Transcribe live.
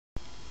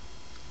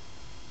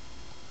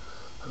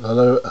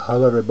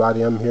Hello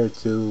everybody. I'm here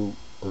to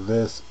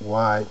list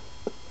why,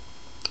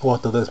 well,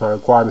 to list my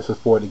requirements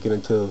before to get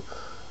into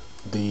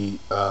the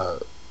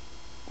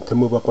to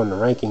move up on the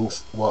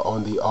rankings, well,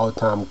 on the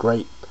all-time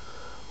great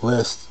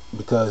list,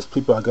 because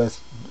people, I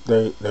guess,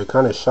 they're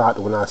kind of shocked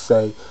when I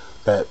say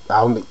that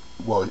I only,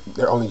 well,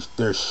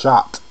 they're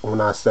shocked when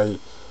I say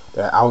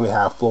that I only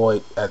have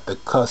Floyd at the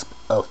cusp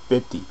of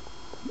 50.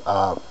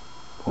 Uh,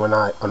 when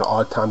I on the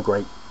all-time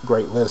great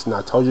list, and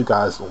I told you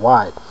guys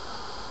why.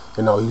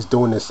 He's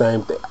doing the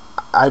same thing.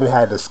 I even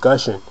had a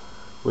discussion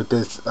with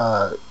this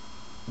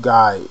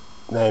guy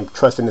named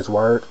Trust in His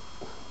Word,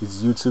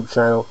 his YouTube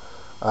channel.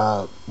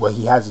 Well,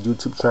 he has a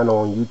YouTube channel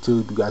on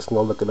YouTube. You guys can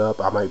go look it up.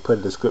 I might put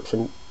a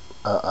description,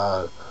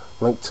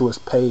 link to his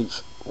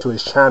page, to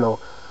his channel,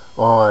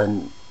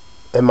 on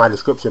in my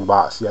description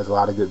box. He has a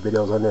lot of good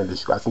videos on there that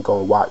you guys can go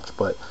and watch.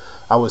 But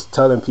I was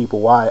telling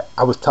people why.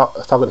 I was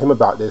talking to him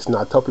about this, and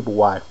I told people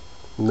why.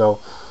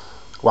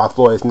 Why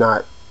Floyd's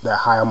not that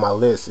high on my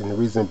list, and the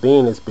reason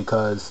being is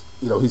because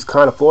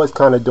Floyd's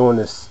kind of doing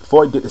this.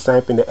 Floyd did the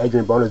same thing that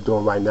Adrien Broner is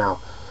doing right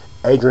now.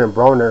 Adrien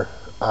Broner,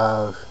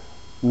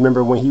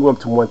 remember when he went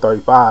to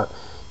 135,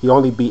 he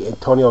only beat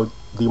Antonio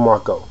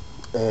DeMarco,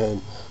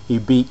 and he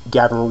beat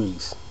Gavin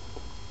Rees.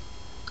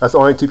 That's the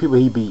only two people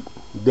he beat.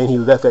 Then he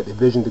left that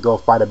division to go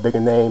fight a bigger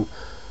name,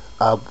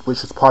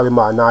 which was Paulie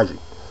Malignaggi.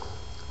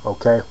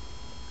 Okay,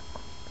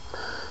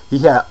 he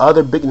had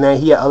other big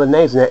names. He had other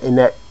names in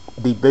that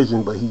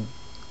division, but he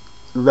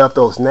left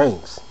those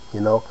names.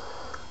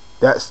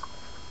 That's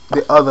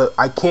the other.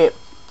 I can't.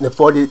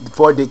 Ford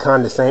did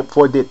kind of the same.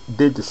 Ford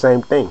did the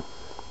same thing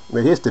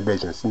with his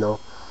divisions.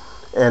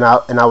 And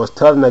I was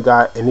telling the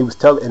guy, and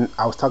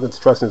I was talking to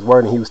Trust in His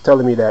Word, and he was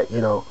telling me that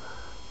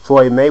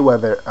Floyd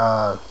Mayweather,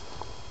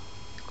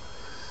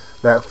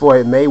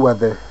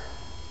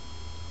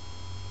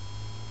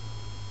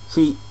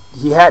 he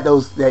had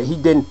those that he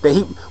didn't. That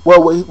he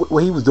well,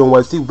 what he was doing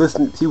was he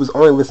was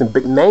only listing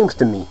big names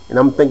to me, and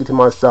I'm thinking to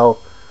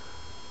myself,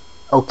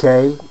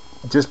 okay,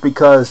 just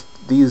because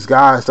those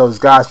guys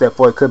that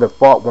Floyd could have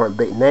fought weren't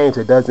big names,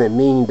 it doesn't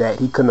mean that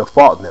he couldn't have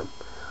fought them.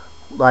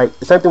 Like,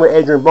 same thing with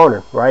Adrien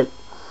Broner, right?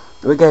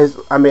 Look at his.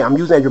 I mean, I'm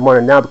using Adrien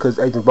Broner now because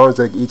Adrien Broner is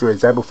an easier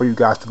example for you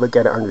guys to look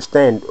at and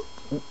understand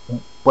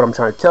what I'm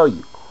trying to tell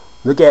you.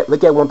 Look at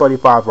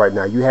 135 right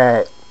now.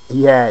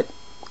 He had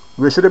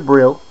Richard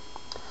Abril,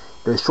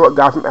 the short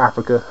guy from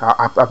Africa.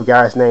 I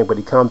forgot his name, but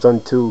he comes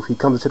into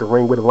the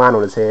ring with a line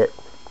on his head,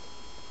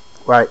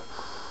 right?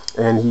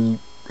 And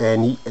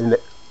Adrien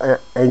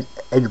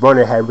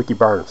Broner had Ricky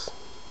Burns.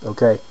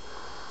 Okay,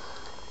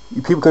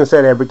 people can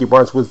say that Ricky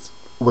Burns was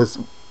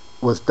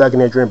stuck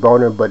in Adrien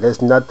Broner, but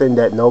there's nothing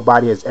that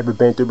nobody has ever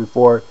been through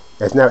before.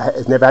 It's never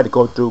had to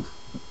go through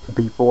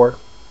before.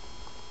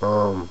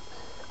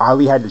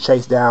 Ali had to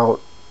chase down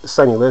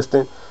Sonny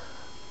Liston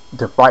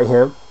to fight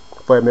him.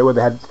 Floyd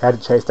Mayweather had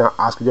to chase down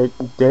Oscar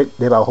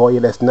De La Hoya.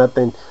 That's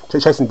nothing.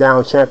 Chasing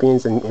down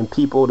champions and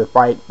people to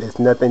fight. There's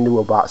nothing new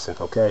about boxing.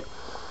 Okay,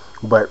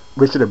 but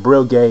Richard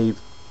Abril gave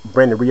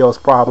Brandon Rios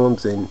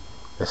problems and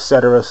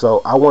etc.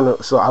 So I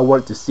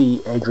wanted to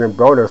see Adrien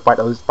Broner fight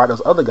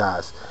those other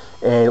guys.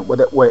 And what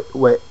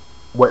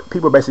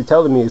people are basically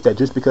telling me is that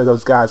just because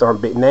those guys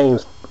aren't big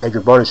names,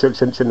 Adrien Broner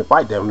shouldn't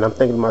fight them. And I'm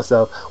thinking to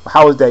myself, well,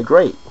 how is that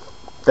great?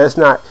 That's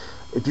not.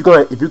 If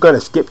you're gonna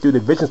skip through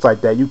divisions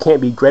like that, you can't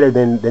be greater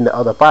than the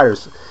other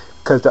fighters,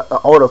 because the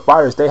older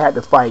fighters, they had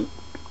to fight.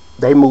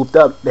 They moved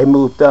up.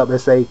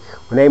 Let's say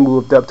when they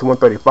moved up to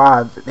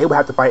 135, they would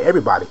have to fight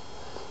everybody,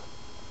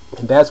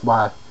 and that's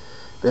why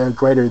they're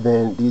greater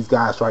than these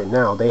guys right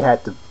now. They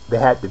had to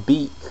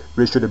beat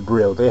Richard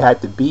Abril. They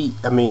had to beat.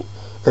 I mean,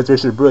 because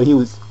Richard Abril,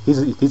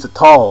 he's a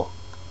tall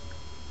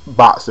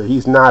boxer.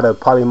 He's not a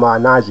Paulie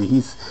Malignaggi.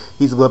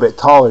 He's a little bit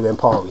taller than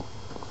Paulie.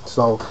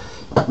 So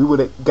we would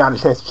have got a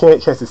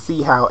chance to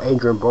see how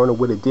Adrien Broner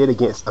would have did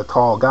against a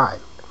tall guy,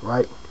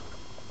 right?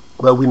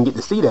 But we didn't get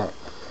to see that.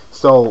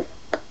 So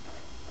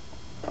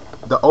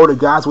the older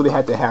guys would have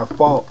had to have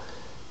fought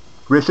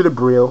Richard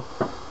Abril,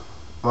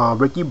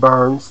 Ricky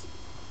Burns,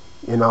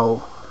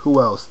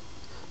 who else?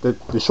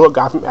 The short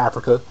guy from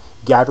Africa,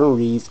 Gavin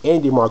Rees,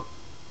 and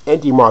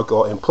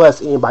DeMarco, and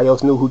plus anybody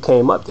else knew who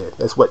came up there.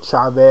 That's what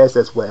Chavez,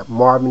 that's what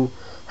Marvin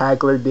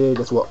Hagler did,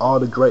 that's what all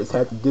the greats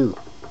had to do.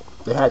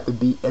 They had to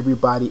beat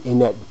everybody in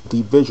that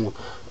division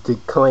to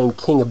claim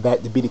king of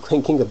that, to be the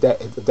king of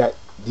that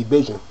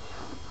division.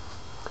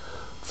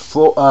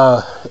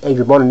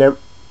 Adrien Broner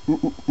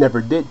never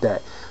did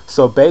that.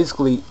 So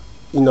basically,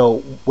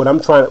 what I'm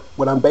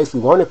basically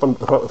learning from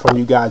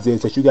you guys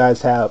is that you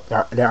guys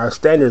that our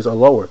standards are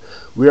lower.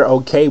 We're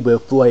okay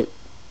with Floyd.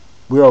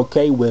 We're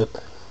okay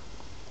with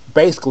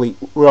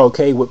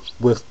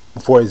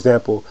for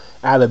example,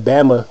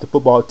 Alabama, the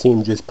football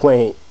team, just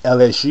playing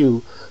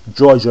LSU,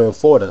 Georgia, and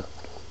Florida,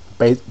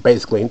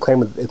 basically, and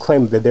claiming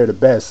that they're the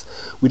best.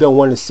 We don't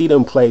want to see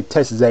them play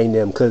Texas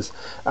A&M, because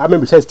I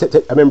remember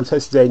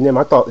Texas A&M.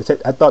 I thought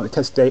that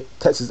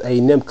Texas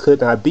A&M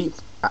could not beat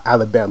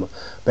Alabama,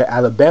 but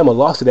Alabama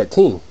lost to that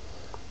team.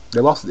 They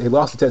lost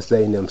to Texas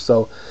A&M.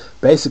 So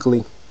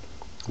basically,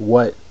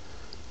 what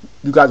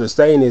you guys are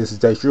saying is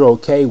that you're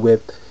okay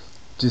with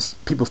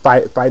just people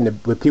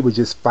with people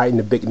just fighting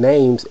the big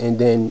names and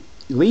then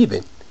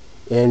leaving.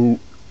 And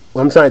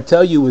what I'm trying to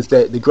tell you is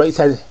that the greats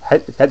had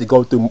to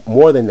go through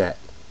more than that.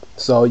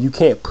 So you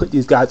can't put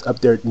these guys up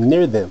there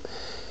near them.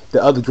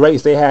 The other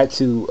greats, they had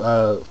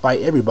to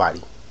fight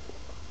everybody.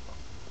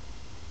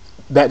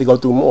 They had to go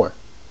through more.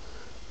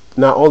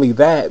 Not only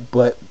that,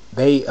 but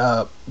they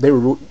had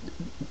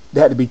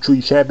to be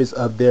true champions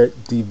of their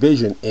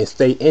division and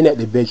stay in that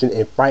division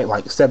and fight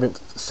like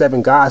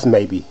seven guys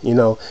maybe,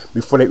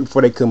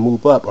 before they could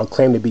move up or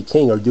claim to be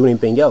king or do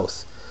anything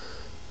else.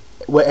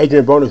 What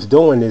Adrien Broner is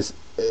doing is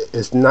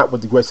not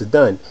what the greats have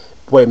done.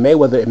 Floyd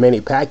Mayweather and Manny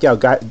Pacquiao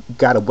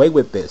got away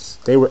with this.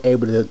 They were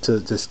able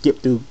to skip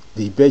through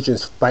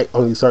divisions, fight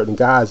only certain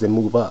guys, and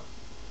move up.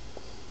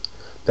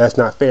 That's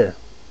not fair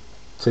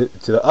to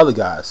the other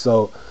guys.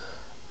 So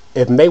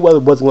if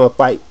Mayweather wasn't going to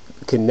fight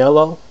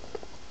Canelo,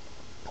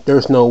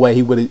 there's no way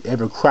he would have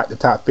ever cracked the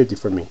top 50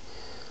 for me.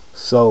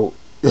 So,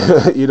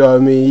 you know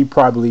what I mean? He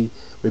probably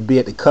would be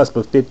at the cusp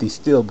of 50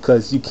 still,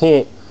 because you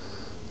can't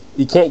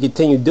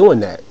continue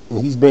doing that.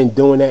 And he's been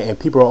doing that, and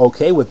people are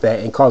okay with that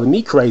and calling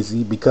me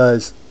crazy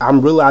because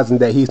I'm realizing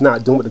that he's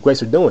not doing what the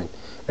greats are doing.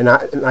 And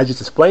I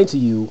just explained to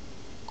you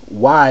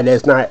why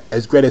that's not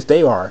as great as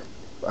they are,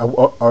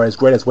 or as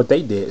great as what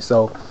they did.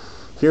 So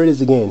here it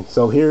is again.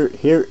 So here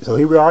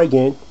we are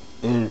again,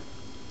 and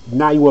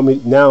now I'm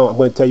going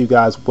to tell you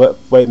guys what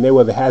Floyd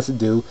Mayweather has to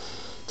do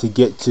to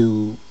get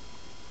to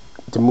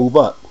move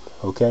up.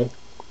 Okay.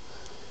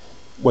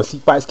 Once he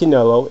fights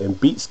Canelo and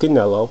beats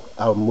Canelo,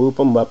 I'll move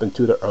him up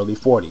into the early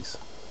 40s.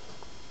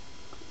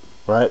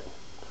 Right?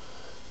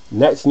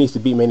 Next, he needs to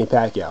beat Manny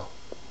Pacquiao.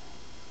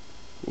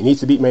 He needs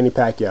to beat Manny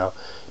Pacquiao.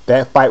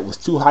 That fight was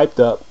too hyped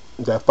up.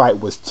 That fight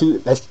was too.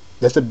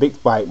 That's a big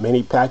fight.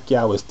 Manny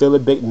Pacquiao is still a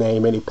big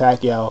name. Manny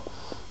Pacquiao,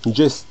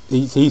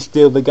 he's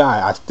still the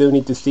guy. I still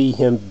need to see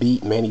him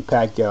beat Manny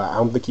Pacquiao. I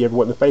don't think he ever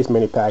went to face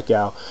Manny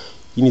Pacquiao.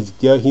 He needs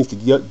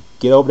to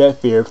get over that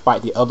fear,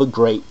 fight the other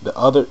great, the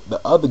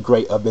other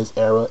great of this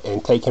era,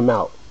 and take him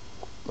out.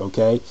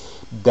 Okay,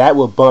 that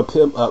will bump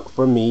him up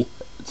for me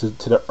to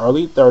the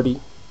early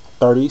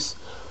 30s,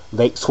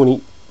 late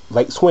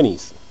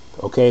 20s.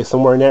 Okay,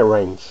 somewhere in that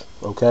range.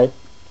 Okay.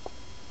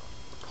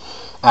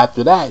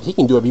 After that, he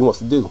can do whatever he wants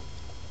to do.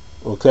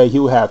 Okay, he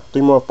will have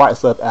 3 more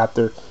fights left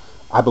after,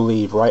 I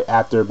believe, right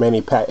after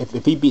Manny Pacquiao.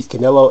 If he beats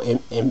Canelo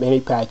and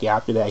Manny Pacquiao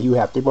after that, he will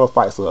have 3 more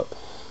fights left.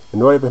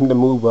 In order for him to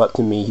move up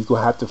to me, he's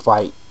going to have to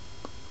fight.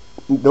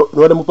 In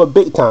order to move up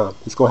big time,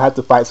 he's going to have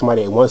to fight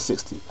somebody at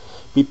 160.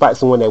 If he fights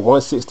someone at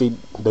 160,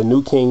 the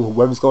new king,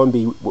 whoever it's going to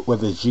be,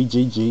 whether it's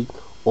GGG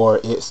or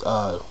it's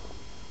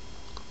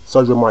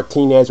Sergio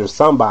Martinez or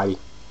somebody,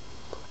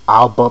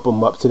 I'll bump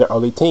him up to the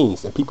early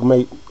teens. And people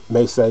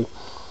may say,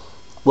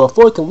 well,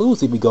 Floyd can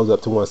lose if he goes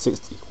up to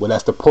 160. Well,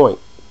 that's the point.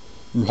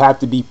 You have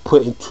to be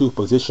put into a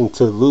position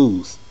to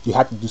lose. You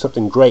have to do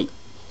something great.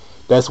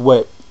 That's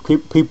what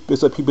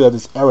people of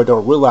this era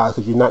don't realize,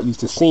 because you're not used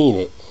to seeing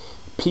it.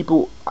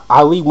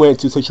 Ali went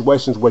into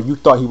situations where you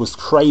thought he was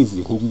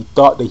crazy and you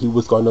thought that he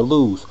was going to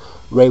lose.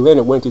 Ray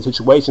Leonard went into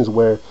situations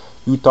where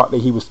you thought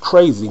that he was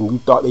crazy and you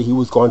thought that he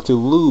was going to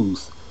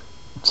lose.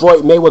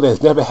 Floyd Mayweather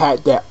has never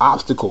had that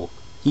obstacle.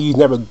 He's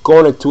never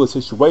gone into a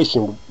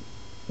situation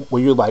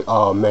where you're like,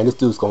 oh man, this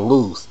dude's going to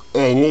lose.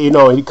 And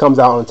he comes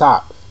out on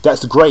top.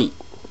 That's great.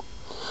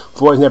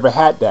 Floyd's never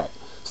had that.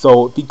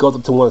 So if he goes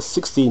up to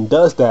 160 and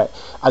does that,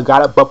 I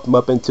gotta bump him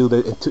up into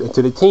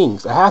the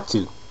teens. I have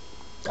to.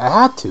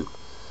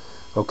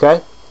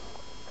 Okay?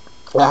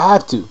 I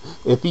have to.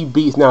 If he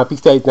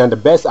stays down, the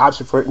best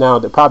option for it now,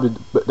 the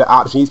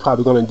option he's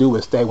probably going to do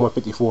is stay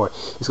 154.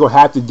 He's going to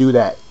have to do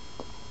that.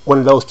 One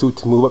of those two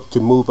to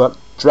move up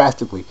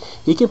drastically.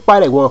 He can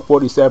fight at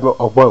 147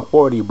 or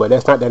 140, but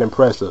that's not that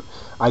impressive.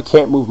 I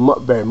can't move him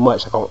up very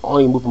much. I can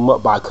only move him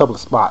up by a couple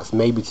of spots,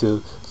 maybe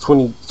to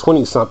 20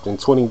 something,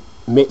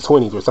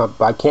 mid-20s or something,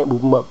 but I can't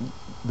move him up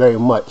very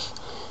much.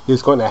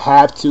 He's going to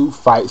have to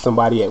fight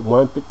somebody at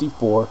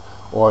 154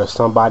 or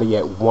somebody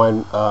at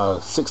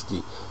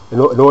 160 in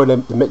order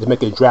to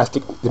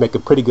make a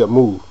pretty good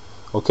move.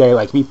 Okay,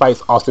 like if he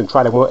fights Austin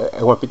Trout at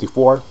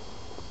 154,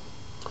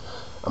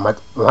 I might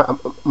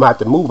have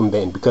to move him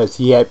then, because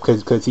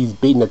because he's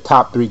beating the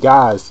top 3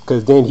 guys.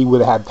 Because then he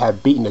would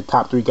have beaten the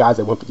top 3 guys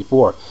at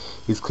 154.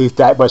 He's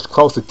that much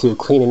closer to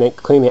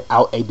cleaning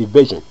out a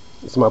division.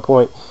 That's my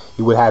point.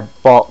 He would have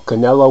fought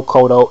Canelo,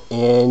 Cotto,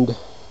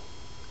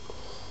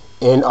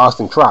 and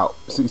Austin Trout.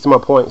 See my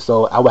point?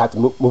 So I would have to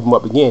move him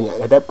up again.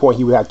 At that point,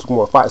 he would have 2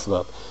 more fights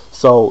left.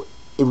 So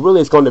it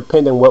really is going to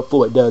depend on what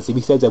Floyd does. If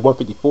he stays at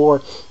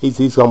 154, he's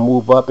going to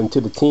move up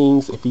into the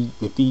teens. If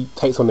he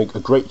takes on a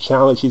great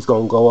challenge, he's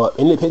going to go up.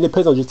 And it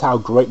depends on just how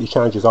great the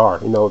challenges are.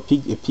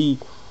 If he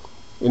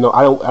I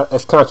don't.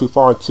 It's kind of too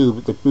far into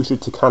the future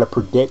to kind of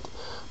predict.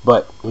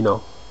 But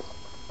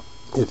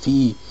if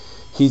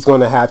he's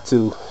going to have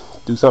to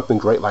do something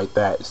great like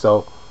that.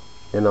 So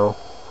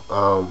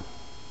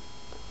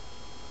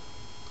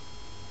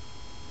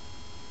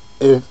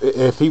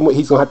if he's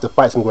going to have to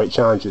fight some great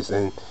challenges,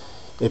 and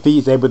if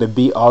he's able to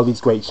beat all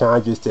these great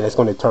challenges, then it's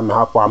going to determine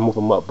how far I move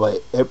him up.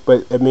 But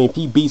I mean, if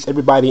he beats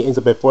everybody and ends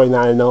up at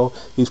 49-0,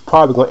 he's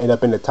probably going to end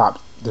up in the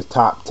top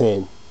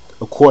 10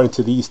 according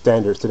to these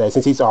standards today,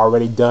 since he's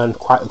already done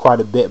quite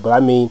a bit. But I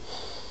mean,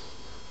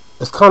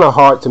 it's kind of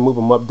hard to move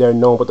him up there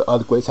knowing what the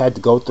other greats had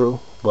to go through.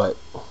 But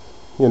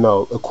you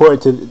know,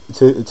 according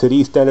to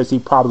these standards, he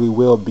probably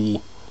will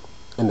be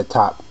in the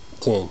top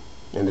 10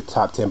 by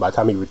the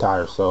time he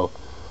retires. So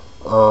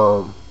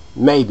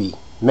maybe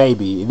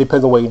it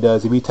depends on what he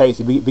does. If he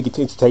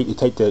continues to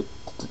take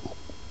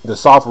the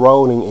soft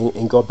road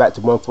and go back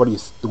to 140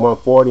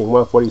 and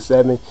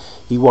 147,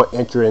 he won't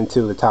enter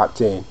into the top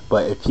 10.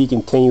 But if he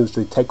continues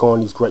to take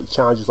on these great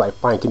challenges like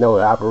fighting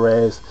Canelo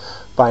Alvarez,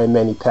 fighting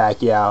Manny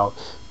Pacquiao,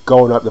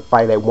 going up to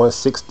fight at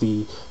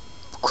 160,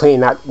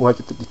 cleaning out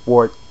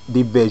 154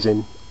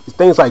 division,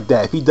 things like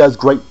that. If he does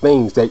great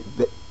things that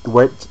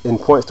where in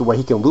points to where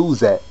he can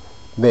lose at,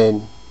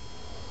 then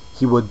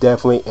he will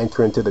definitely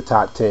enter into the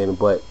top 10.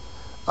 But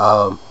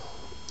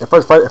at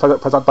first I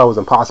thought it was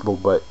impossible,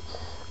 but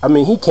I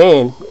mean, he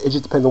can. It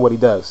just depends on what he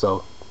does.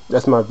 So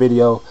that's my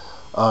video.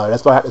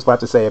 That's what I have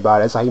to say about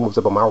it. That's how he moves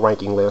up on my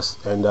ranking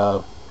list. And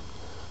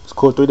it's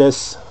cool through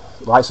this.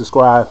 Like,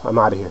 subscribe. I'm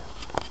out of here.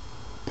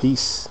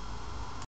 Peace.